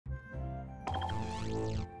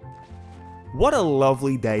What a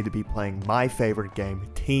lovely day to be playing my favorite game,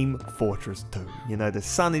 Team Fortress 2. You know, the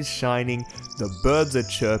sun is shining, the birds are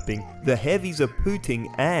chirping, the heavies are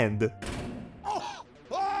pooting, and...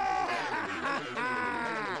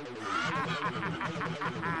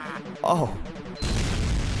 oh.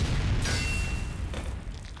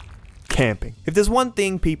 Camping. If there's one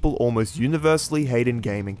thing people almost universally hate in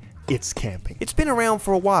gaming, it's camping. It's been around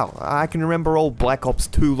for a while. I can remember old Black Ops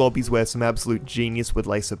 2 lobbies where some absolute genius would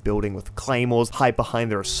lace a building with claymores, hide behind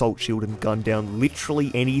their assault shield and gun down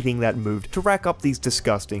literally anything that moved to rack up these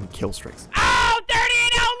disgusting kill streaks. Oh, 30-0,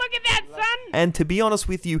 look at that, son! And to be honest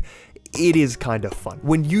with you, it is kind of fun.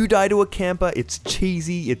 When you die to a camper, it's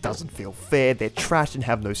cheesy, it doesn't feel fair, they're trash and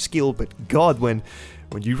have no skill, but god, when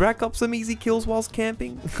you rack up some easy kills whilst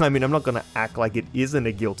camping, I mean, I'm not gonna act like it isn't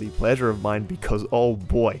a guilty pleasure of mine because oh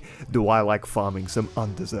boy, do I like farming some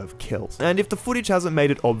undeserved kills. And if the footage hasn't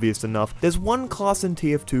made it obvious enough, there's one class in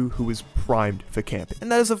TF2 who is primed for camping,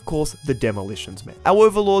 and that is of course the Demolitions Men. Our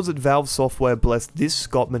overlords at Valve Software blessed this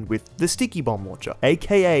Scotsman with the Sticky Bomb Launcher,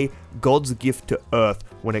 aka God's gift to Earth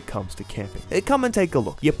when it comes to camping. Come and take a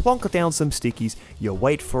look. You plonk down some stickies, you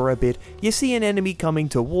wait for a bit, you see an enemy coming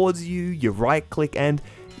towards you, you right click and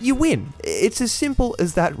you win. It's as simple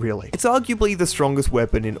as that really. It's arguably the strongest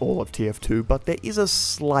weapon in all of TF2, but there is a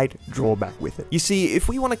slight drawback with it. You see, if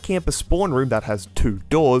we want to camp a spawn room that has 2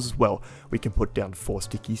 doors, well, we can put down 4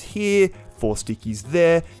 stickies here, 4 stickies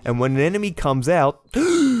there, and when an enemy comes out,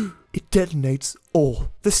 it detonates all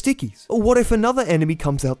the stickies. What if another enemy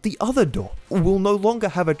comes out the other door? We'll no longer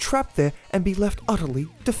have a trap there and be left utterly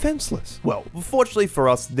defenseless. Well, fortunately for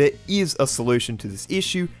us, there is a solution to this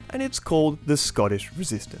issue, and it's called the Scottish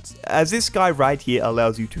Resistance, as this guy right here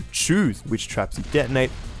allows you to choose which traps you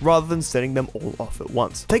detonate rather than setting them all off at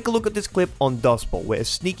once. Take a look at this clip on Dust Bowl, where a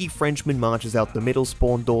sneaky Frenchman marches out the middle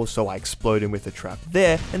spawn door, so I explode him with a trap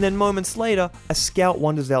there, and then moments later, a scout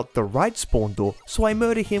wanders out the right spawn door, so I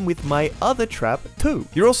murder him with my other trap too.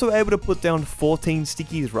 You're also able to put down 14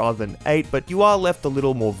 stickies rather than 8, but you are left a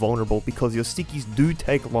little more vulnerable because your stickies do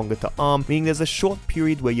take longer to arm, meaning there's a short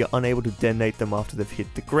period where you're unable to detonate them after they've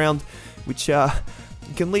hit the ground, which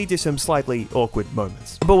can lead to some slightly awkward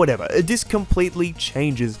moments. But whatever, this completely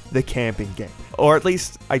changes the camping game. Or at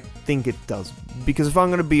least, I think it does. Because if I'm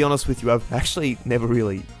going to be honest with you, I've actually never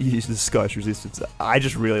really used the Scottish Resistance. I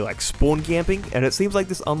just really like spawn camping, and it seems like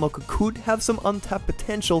this unlocker could have some untapped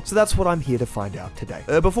potential, so that's what I'm here to find out today.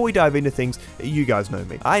 Before we dive into things, you guys know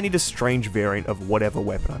me. I need a strange variant of whatever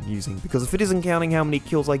weapon I'm using, because if it isn't counting how many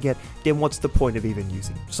kills I get, then what's the point of even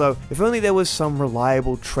using it? So, if only there was some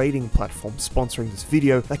reliable trading platform sponsoring this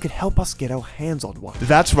video that could help us get our hands on one.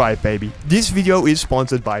 That's right, baby. This video is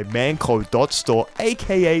sponsored by manco.store,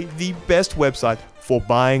 aka the best website for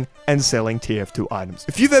buying and selling TF2 items.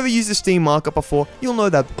 If you've ever used a Steam markup before, you'll know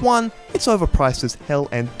that 1, it's overpriced as hell,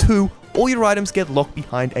 and 2, all your items get locked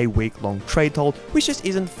behind a week-long trade hold, which just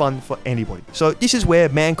isn't fun for anybody. So this is where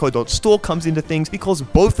manco.store comes into things, because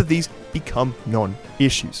both of these become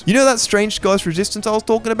non-issues. You know that strange Scottish Resistance I was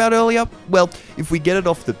talking about earlier? Well, if we get it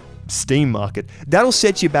off the Steam market, that'll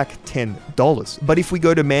set you back $10. But if we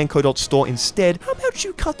go to manco.store instead, how about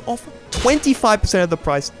you cut off 25% of the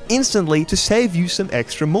price instantly to save you some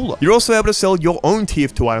extra moolah? You're also able to sell your own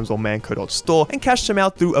TF2 items on manco.store and cash them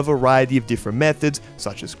out through a variety of different methods,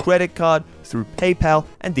 such as credit card, through PayPal,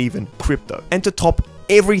 and even crypto. And to top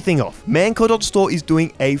everything off, manco.store is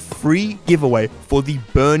doing a free giveaway for the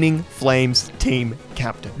Burning Flames team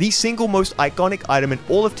captain. The single most iconic item in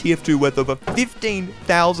all of TF2, worth over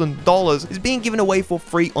 $15,000, is being given away for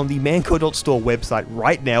free on the manco.store website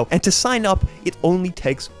right now, and to sign up, it only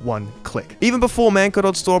takes 1 click. Even before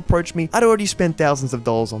manco.store approached me, I'd already spent thousands of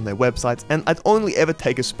dollars on their websites, and I'd only ever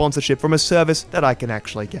take a sponsorship from a service that I can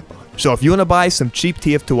actually get behind. So if you want to buy some cheap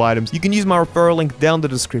TF2 items, you can use my referral link down the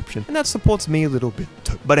description, and that supports me a little bit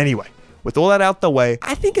too. But anyway, with all that out the way,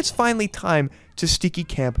 I think it's finally time to sticky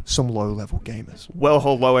camp some low-level gamers. Well,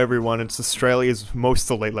 hello everyone, it's Australia's most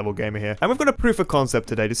elite-level gamer here, and we've got a proof of concept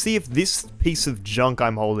today to see if this piece of junk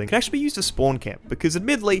I'm holding can actually be used to spawn camp, because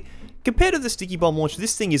admittedly, compared to the sticky bomb launcher,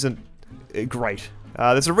 this thing isn't great.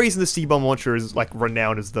 There's a reason the sticky bomb launcher is like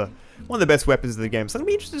renowned as one of the best weapons in the game, so I'm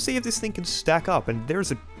interested to see if this thing can stack up, and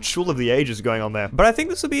there's a Tool of the Ages going on there. But I think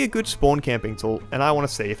this would be a good spawn camping tool, and I want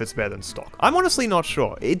to see if it's better than stock. I'm honestly not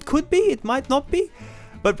sure. It could be, it might not be,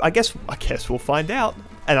 but I guess we'll find out.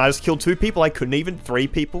 And I just killed 2 people, I couldn't even, 3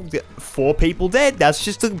 people, 4 people dead. That's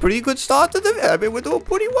just a pretty good start to the, I mean, we're doing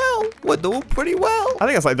pretty well. We're doing pretty well. I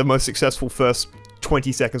think that's like the most successful first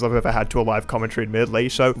 20 seconds I've ever had to a live commentary, admittedly.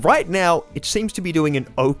 So right now, it seems to be doing an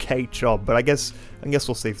okay job, but I guess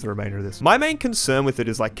we'll see for the remainder of this. My main concern with it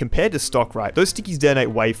is, like, compared to stock, right, those stickies detonate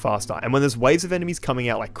way faster, and when there's waves of enemies coming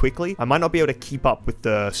out, like, quickly, I might not be able to keep up with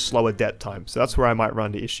the slower det time, so that's where I might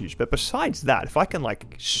run into issues. But besides that, if I can,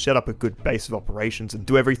 like, set up a good base of operations and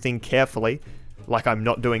do everything carefully, like I'm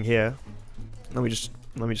not doing here, let me just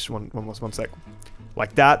one sec,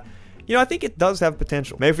 like that, you know, I think it does have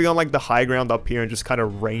potential. Maybe if we go on, like, the high ground up here and just kind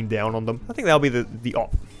of rain down on them, I think that'll be the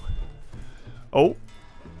op. Oh.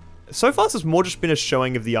 So far, this has more just been a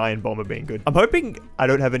showing of the Iron Bomber being good. I'm hoping I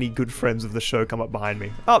don't have any good friends of the show come up behind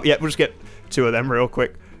me. Oh, yeah, we'll just get 2 of them real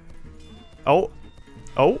quick. Oh.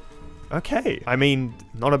 Oh. Okay. I mean,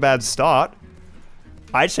 not a bad start.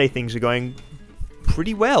 I'd say things are going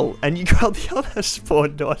pretty well. And you got the other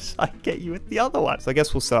spawn door, so I get you with the other one. So I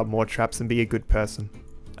guess we'll set up more traps and be a good person.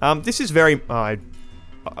 This is very... I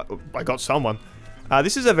got someone.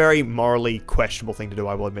 This is a very morally questionable thing to do,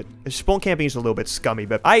 I will admit. Spawn camping is a little bit scummy,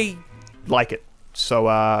 but I like it.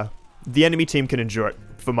 So, the enemy team can endure it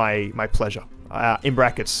for my pleasure. In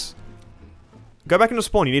brackets. Go back into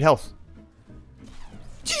spawn, you need health.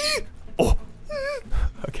 Oh.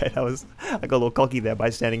 Okay, that was... I got a little cocky there by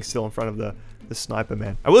standing still in front of the sniper,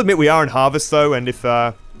 man. I will admit we are in Harvest, though, and if,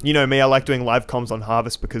 you know me, I like doing live comms on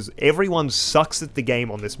Harvest because everyone sucks at the game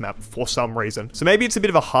on this map for some reason. So maybe it's a bit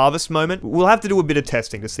of a Harvest moment. We'll have to do a bit of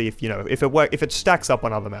testing to see if, you know, if it stacks up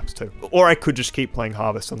on other maps too. Or I could just keep playing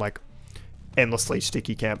Harvest and, like, endlessly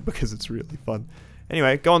sticky camp because it's really fun.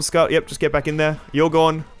 Anyway, go on, Scout. Yep, just get back in there. You're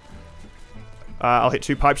gone. I'll hit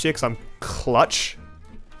 2 pipes here because I'm clutch.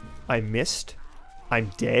 I missed. I'm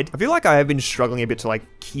dead. I feel like I have been struggling a bit to,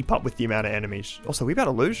 like, keep up with the amount of enemies. Also, we about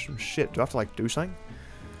to lose? Shit, do I have to, like, do something?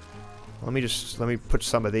 Let me put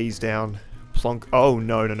some of these down. Plonk. Oh,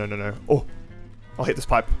 no. Oh, I'll hit this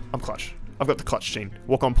pipe. I'm clutch. I've got the clutch gene.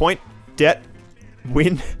 Walk on point. Det.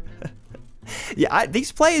 Win. Yeah,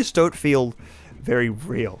 these players don't feel very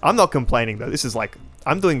real. I'm not complaining, though. This is, like,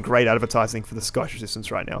 I'm doing great advertising for the Scottish Resistance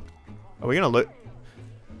right now. Are we gonna loot?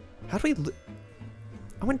 How do we loot?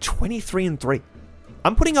 I went 23-3.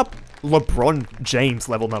 I'm putting up LeBron James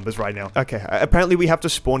level numbers right now. Okay, apparently we have to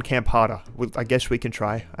spawn camp harder. Well, I guess we can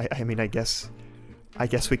try. I mean, I guess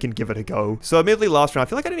we can give it a go. So admittedly last round, I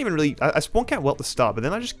feel like I didn't even really... I spawn camp well at the start, but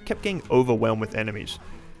then I just kept getting overwhelmed with enemies.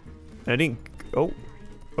 And I didn't... Oh,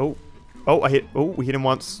 I hit... Oh, we hit him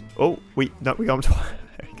once. Oh, we got him twice.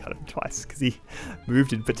 We got him twice because he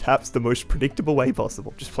moved in perhaps the most predictable way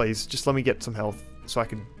possible. Just please, just let me get some health so I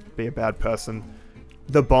can be a bad person.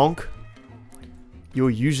 The bonk. You're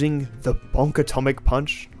using the bonk atomic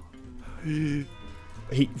punch? He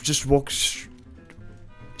just walks...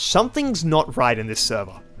 Something's not right in this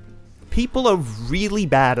server. People are really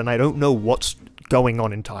bad and I don't know what's going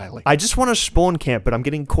on entirely. I just want to spawn camp, but I'm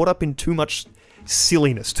getting caught up in too much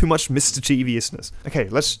silliness, too much mischievousness. Okay,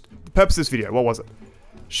 the purpose of this video, what was it?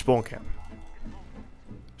 Spawn camp.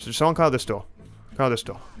 So someone come out this door. Come out this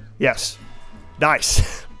door. Yes.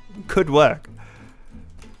 Nice. Good work.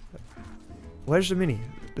 Where's the mini?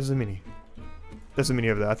 There's a mini. There's a mini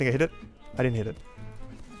over there. I think I hit it. I didn't hit it.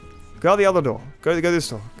 Go out the other door. Go this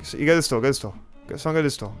door. You go this door. Go this door. Someone go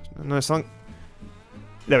this door. No, someone...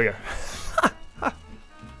 There we go.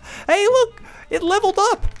 Hey, look! It leveled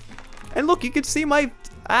up! And look, you can see my...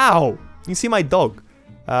 Ow! You can see my dog.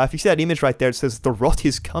 If you see that image right there, it says, "The rot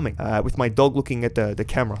is coming." With my dog looking at the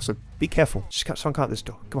camera, so be careful. Just someone come out this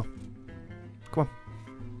door. Come on. Come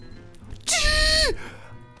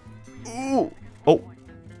on. Ooh. Oh.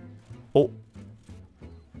 Oh.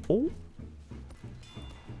 Oh.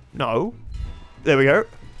 No. There we go.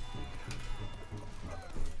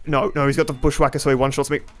 No, he's got the bushwhacker, so he one-shots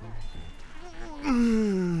me.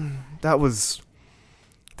 That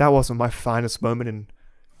wasn't my finest moment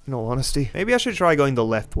in all honesty. Maybe I should try going the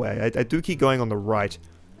left way. I do keep going on the right.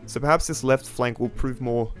 So perhaps this left flank will prove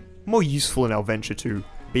more useful in our venture to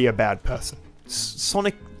be a bad person.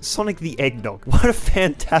 Sonic the Eggnog. What a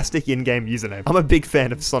fantastic in-game username. I'm a big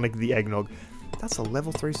fan of Sonic the Eggnog. That's a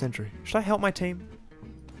level 3 sentry. Should I help my team?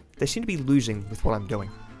 They seem to be losing with what I'm doing.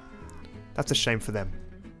 That's a shame for them.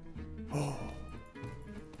 Oh.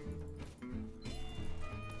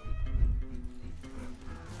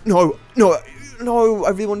 No, I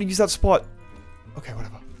really want to use that spot. Okay,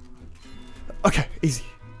 whatever. Okay, easy.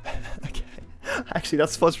 Okay. Actually, that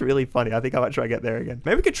spot's really funny. I think I might try to get there again.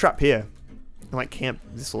 Maybe we could trap here. And like camp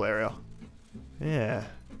this little area. Yeah.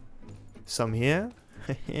 Some here.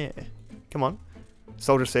 Yeah. Come on.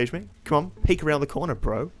 Soldier stage me. Come on, peek around the corner,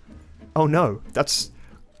 bro. Oh no, that's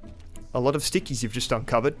a lot of stickies you've just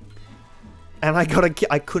uncovered. And I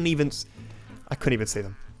couldn't even see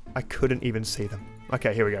them. I couldn't even see them.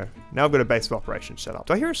 Okay, here we go. Now I've got a base of operations set up.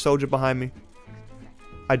 Do I hear a soldier behind me?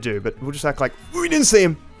 I do, but we'll just act like we didn't see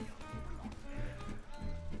him.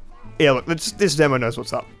 Yeah, look, this demo knows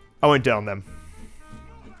what's up. I won't down them.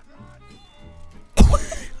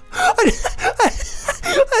 I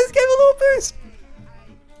just gave a little boost.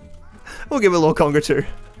 We'll give it a little conga too.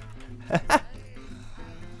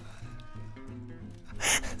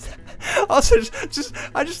 Also,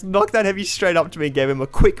 I just knocked that heavy straight up to me and gave him a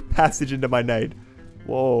quick passage into my nade.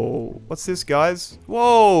 Whoa, what's this, guys?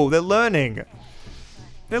 Whoa, they're learning.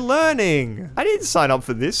 They're learning. I didn't sign up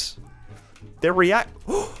for this. They're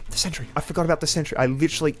Oh, the sentry. I forgot about the sentry. I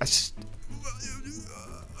literally...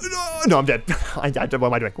 No, I'm dead. What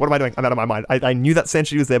am I doing? What am I doing? I'm out of my mind. I knew that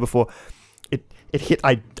sentry was there before. It hit.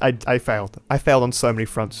 I failed. I failed on so many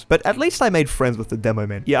fronts. But at least I made friends with the demo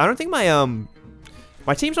man. Yeah, I don't think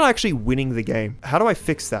my team's not actually winning the game. How do I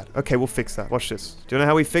fix that? Okay, we'll fix that. Watch this. Do you know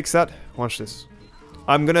how we fix that? Watch this.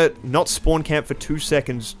 I'm gonna not spawn camp for 2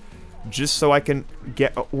 seconds just so I can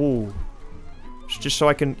get... Ooh. Just so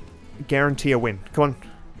I can guarantee a win. Come on.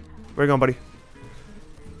 Where are you going, buddy?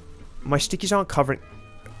 My stickies aren't covering...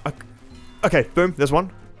 Okay, boom. There's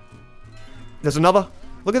one. There's another.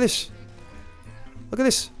 Look at this. Look at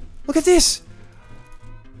this. Look at this.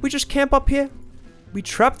 We just camp up here. We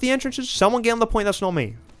trap the entrances. Someone get on the point. That's not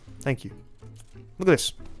me. Thank you. Look at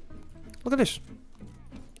this. Look at this.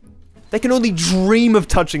 They can only dream of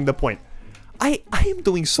touching the point. I am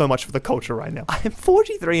doing so much for the culture right now. I am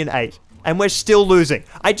 43-8. And we're still losing.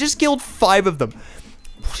 I just killed 5 of them.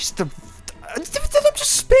 What is the... I'm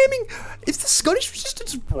just spamming. Is the Scottish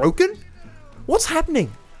resistance broken? What's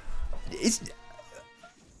happening?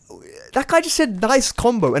 That guy just said nice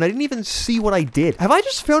combo and I didn't even see what I did. Have I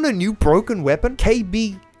just found a new broken weapon?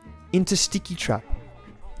 KB into sticky trap.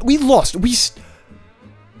 We lost.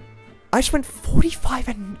 I just went 45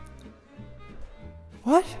 and...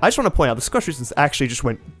 What? I just want to point out the Scottish resistance actually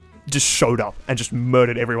just showed up and just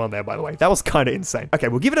murdered everyone there, by the way. That was kind of insane. Okay,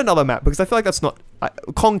 we'll give it another map because I feel like that's not...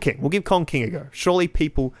 Kong King. We'll give Kong King a go. Surely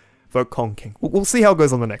people vote Kong King. We'll see how it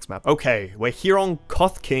goes on the next map. Okay, we're here on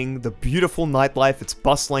Koth King, the beautiful nightlife. It's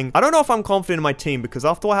bustling. I don't know if I'm confident in my team because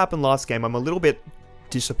after what happened last game, I'm a little bit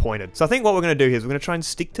disappointed. So I think what we're going to do here is we're going to try and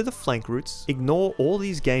stick to the flank routes, ignore all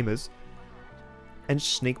these gamers, and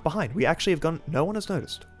sneak behind. We actually have gone... No one has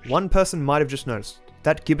noticed. One person might have just noticed.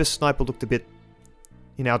 That gibbous sniper looked a bit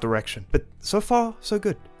in our direction. But so far, so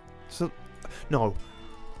good. So... No.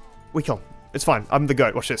 We kill him. It's fine. I'm the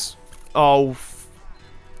GOAT. Watch this. Oh,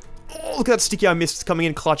 look at that sticky I missed coming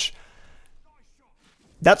in clutch.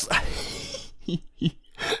 That's...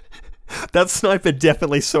 That sniper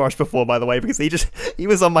definitely saw us before, by the way, because he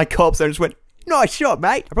was on my corpse and just went, nice shot,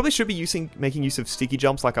 mate. I probably should be making use of sticky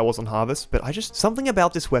jumps like I was on Harvest, but something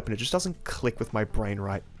about this weapon, it just doesn't click with my brain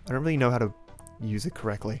right. I don't really know how to use it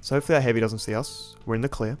correctly. So hopefully that heavy doesn't see us. We're in the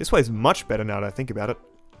clear. This way is much better now that I think about it.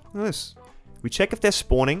 Look at this. We check if they're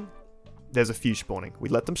spawning. There's a few spawning. We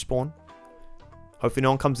let them spawn. Hopefully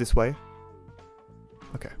no one comes this way.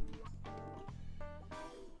 Okay.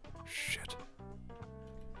 Shit.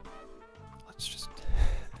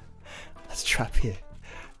 Let's trap here.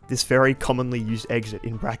 This very commonly used exit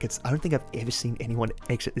in brackets. I don't think I've ever seen anyone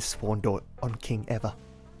exit this spawn door on King ever.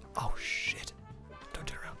 Oh shit. Don't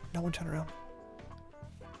turn around. No one turn around.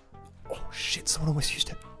 Oh shit, someone almost used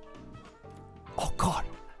it. Oh god.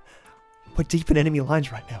 We're deep in enemy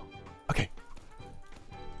lines right now. Okay.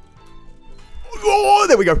 Oh,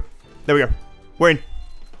 there we go. There we go. We're in.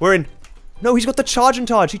 We're in. No, he's got the charge and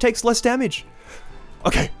charge. He takes less damage.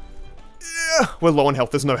 Okay. Yeah. We're low on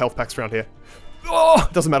health. There's no health packs around here. Oh,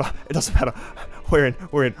 it doesn't matter. It doesn't matter. We're in.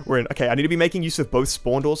 We're in. We're in. Okay, I need to be making use of both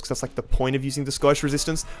spawn doors because that's like the point of using the Scottish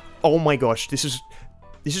resistance. Oh my gosh, this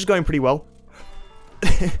is going pretty well.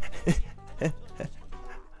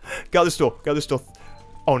 Go this door. Go this door.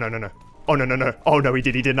 Oh no no no. Oh no no no. Oh no, he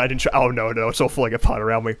didn't. I didn't. Oh no no. It's all falling apart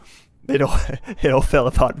around me. It all fell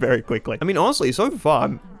apart very quickly. I mean, honestly, so far,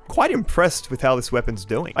 I'm quite impressed with how this weapon's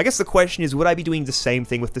doing. I guess the question is, would I be doing the same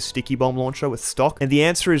thing with the sticky bomb launcher with stock? And the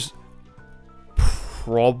answer is...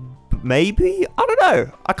 maybe? I don't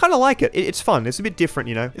know. I kind of like it. It's fun. It's a bit different,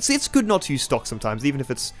 you know? It's good not to use stock sometimes, even if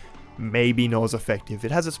it's maybe not as effective.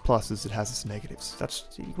 It has its pluses, it has its negatives.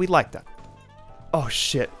 We like that. Oh,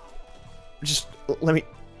 shit. Just, let me...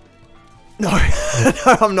 No,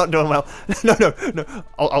 no, I'm not doing well. No, no, no.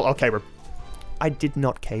 I'll caber him. I did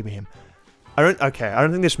not caber him. I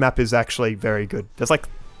don't think this map is actually very good. There's like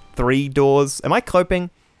 3 doors. Am I coping?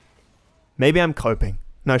 Maybe I'm coping.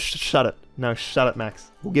 No, shut it. No, shut it, Max.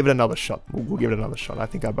 We'll give it another shot. We'll give it another shot. I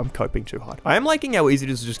think I'm coping too hard. I am liking how easy it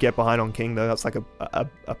is to just get behind on King, though. That's like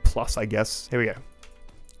a plus, I guess. Here we go.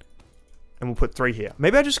 And we'll put 3 here.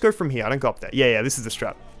 Maybe I just go from here. I don't go up there. Yeah, this is the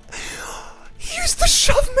strat. Use the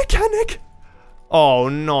shove mechanic! Oh,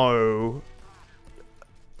 no.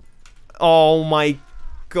 Oh, my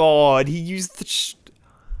God. He used the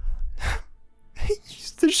he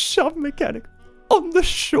used the shove mechanic on the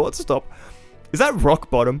shortstop. Is that rock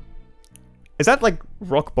bottom? Is that like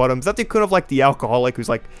rock bottom? Is that the kind of like the alcoholic who's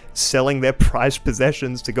like selling their prized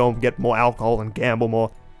possessions to go and get more alcohol and gamble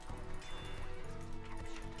more?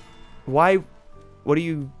 Why? What are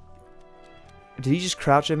you? Did he just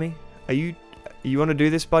crouch at me? Are you want to do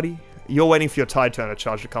this, buddy? You're waiting for your tide turner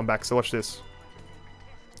charge to come back, so watch this.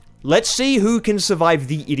 Let's see who can survive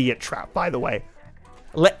the idiot trap, by the way.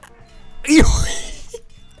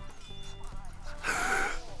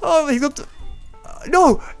 Oh, he got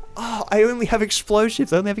no! Oh, I only have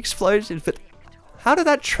explosions. But how did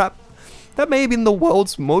that trap... That may have been the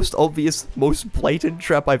world's most obvious, most blatant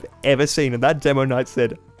trap I've ever seen. And that demo knight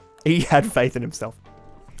said he had faith in himself.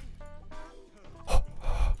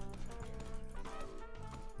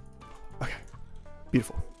 Okay.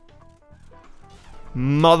 Beautiful.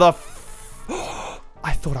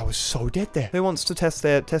 I thought I was so dead there. Who wants to test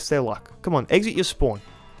their luck? Come on, exit your spawn.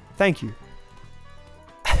 Thank you.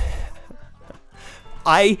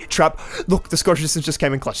 I trap. Look, the Scottish distance just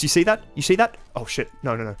came in clutch. You see that? You see that? Oh shit.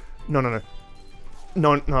 No.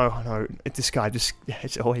 It's this guy just, yeah,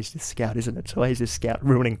 it's always this scout, isn't it? It's always this scout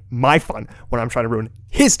ruining my fun when I'm trying to ruin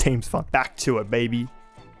his team's fun. Back to it, baby.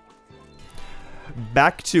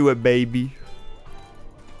 Back to it, baby.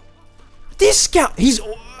 This scout, he's...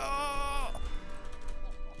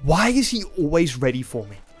 Why is he always ready for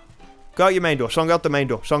me? Go out your main door. Song out the main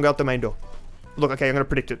door. Song out the main door. Look, okay, I'm going to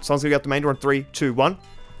predict it. Song's going to go out the main door in 3, 2, 1.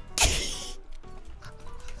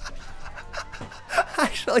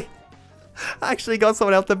 I actually got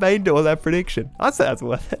someone out the main door with that prediction. I'd say that's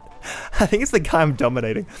worth it. I think it's the guy I'm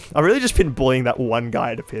dominating. I've really just been bullying that one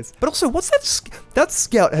guy to piss. But also, what's that? That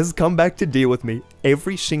scout has come back to deal with me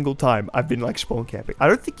every single time I've been like spawn camping. I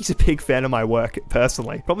don't think he's a big fan of my work,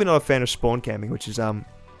 personally. Probably not a fan of spawn camping, which is,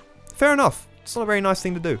 fair enough. It's not a very nice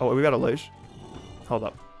thing to do. Oh, we got to lose. Hold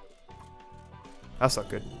up. That's not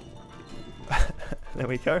good. There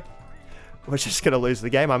we go. We're just going to lose the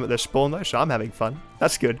game. I'm at their spawn though, so I'm having fun.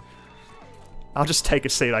 That's good. I'll just take a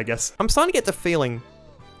seat, I guess. I'm starting to get the feeling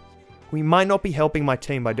we might not be helping my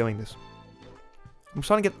team by doing this. I'm just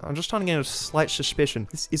starting to get a slight suspicion.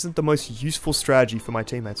 This isn't the most useful strategy for my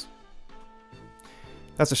teammates.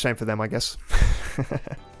 That's a shame for them, I guess.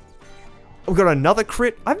 We've got another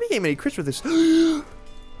crit. I haven't been getting many crits with this.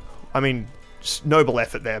 I mean, just noble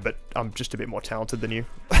effort there, but I'm just a bit more talented than you.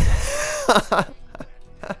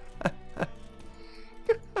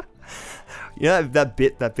 You know that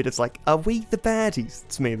bit, it's like, are we the baddies?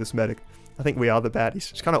 It's me, this medic. I think we are the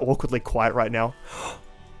baddies. It's kind of awkwardly quiet right now.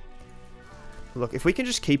 Look, if we can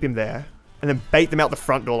just keep him there, and then bait them out the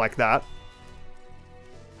front door like that.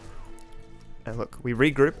 And look, we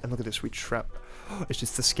regroup, and look at this, we trap. It's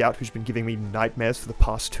just the scout who's been giving me nightmares for the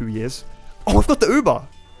past 2 years. Oh, we've got the Uber!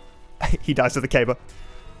 He dies to the caber.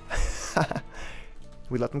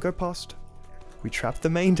 We let them go past. We trap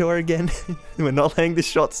the main door again. We're not letting this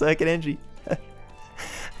short circuit Engie.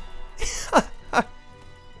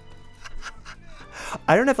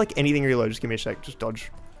 I don't have like anything reload, just give me a sec, just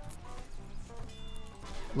dodge.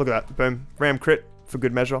 Look at that, boom, ram crit for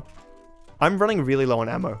good measure. I'm running really low on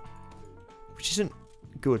ammo, which isn't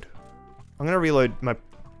good. I'm gonna reload my,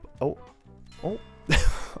 oh,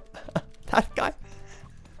 that guy.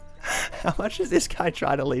 How much does this guy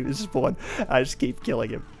try to leave his spawn? I just keep killing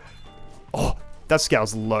him. Oh, that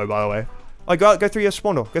scout's low, by the way. Oh, go through your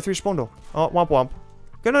spawn door. Go through your spawn door. Oh, womp womp.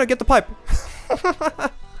 Go, no, get the pipe.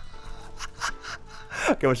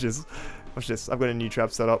 Okay, watch this. Watch this. I've got a new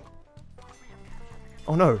trap set up.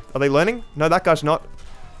 Oh no, are they learning? No, that guy's not.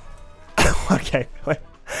 Okay, wait.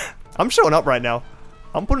 I'm showing up right now.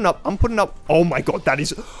 I'm putting up. Oh my god, that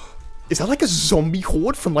is that like a zombie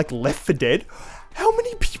horde from like Left 4 Dead? How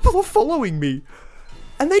many people are following me?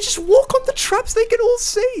 And they just walk on the traps they can all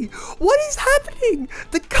see. What is happening?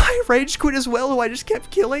 The guy rage quit as well, who I just kept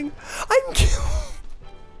killing.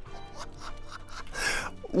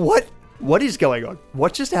 What is going on?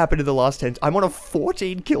 What just happened in the last 10? I'm on a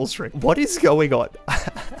 14 kill streak. What is going on?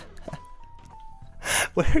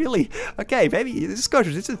 We're really... Okay, maybe this Scottish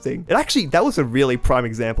resistance thing. It actually, that was a really prime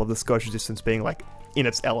example of the Scottish resistance being like in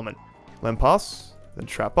its element. Let him pass, then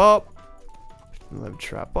trap up, then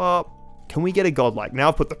trap up. Can we get a godlike? Now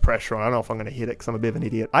I've put the pressure on. I don't know if I'm going to hit it because I'm a bit of an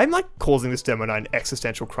idiot. I'm like causing this demo knight an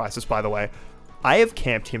existential crisis, by the way. I have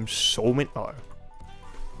camped him so many... Uh-oh.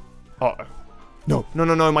 Uh-oh.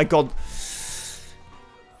 No, my god.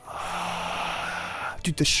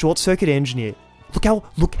 Dude, the short circuit engineer.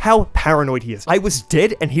 Look how paranoid he is. I was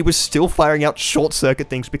dead and he was still firing out short circuit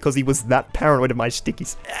things because he was that paranoid of my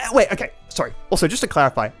stickies. Wait, okay, sorry. Also, just to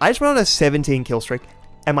clarify, I just went on a 17 kill streak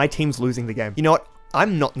and my team's losing the game. You know what?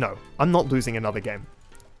 I'm not losing another game.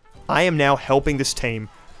 I am now helping this team.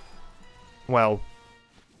 Well,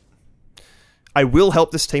 I will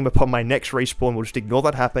help this team upon my next respawn. We'll just ignore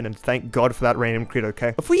that happen and thank God for that random crit,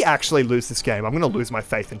 okay? If we actually lose this game, I'm gonna lose my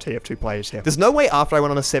faith in TF2 players here. There's no way after I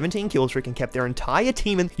went on a 17 kill streak and kept their entire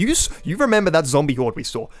team in. You remember that zombie horde we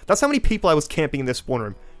saw. That's how many people I was camping in their spawn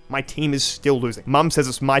room. My team is still losing. Mum says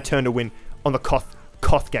it's my turn to win on the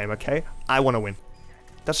Koth game, okay? I want to win.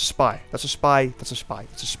 That's a spy. That's a spy. That's a spy.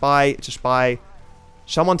 It's a spy. It's a spy.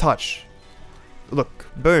 Someone touch. Look,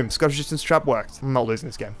 boom, Scottish distance trap worked. I'm not losing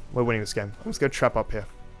this game. We're winning this game. I'm just gonna trap up here.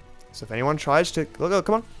 So if anyone tries to, look,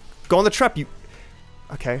 come on. Go on the trap, you.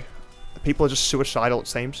 Okay. People are just suicidal, it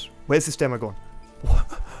seems. Where's this demo going?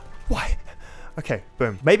 Why? Okay,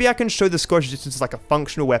 boom. Maybe I can show the Scottish distance as like a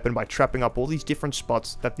functional weapon by trapping up all these different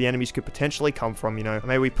spots that the enemies could potentially come from, you know.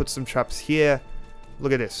 Maybe we put some traps here.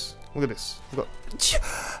 Look at this. Look at this. Look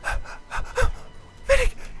at...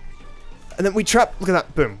 Medic! And then we trap. Look at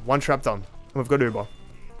that. Boom. One trap done. And we've got Uber.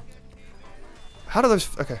 How do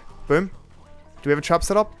those... Okay. Boom. Do we have a trap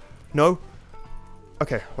set up? No.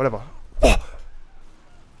 Okay. Whatever. Oh!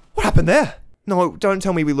 What happened there? No, don't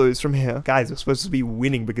tell me we lose from here. Guys, we're supposed to be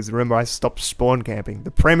winning because remember I stopped spawn camping.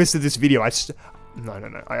 The premise of this video,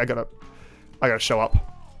 No. I gotta show up.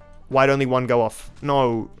 Why'd only one go off?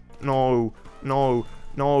 No. No. No.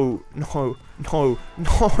 No. No. No.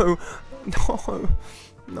 No. No.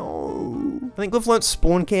 No. I think we've learnt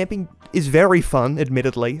spawn camping is very fun,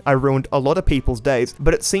 admittedly. I ruined a lot of people's days,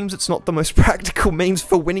 but it seems it's not the most practical means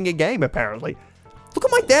for winning a game, apparently. Look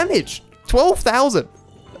at my damage! 12,000!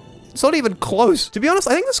 It's not even close. To be honest,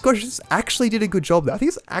 I think the Scottish actually did a good job there. I think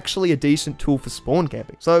it's actually a decent tool for spawn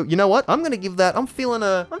camping. So, you know what? I'm gonna give that, I'm feeling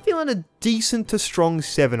a decent to strong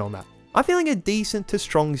 7 on that. I'm feeling a decent to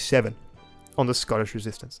strong 7 on the Scottish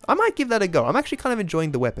resistance. I might give that a go. I'm actually kind of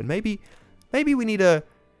enjoying the weapon. Maybe we need to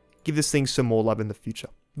give this thing some more love in the future.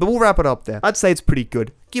 But we'll wrap it up there. I'd say it's pretty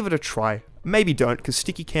good. Give it a try. Maybe don't, because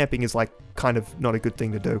sticky camping is like kind of not a good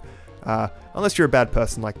thing to do. Unless you're a bad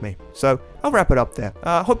person like me. So I'll wrap it up there.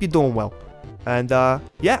 Hope you're doing well. And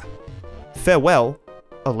yeah, farewell,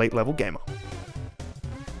 elite level gamer.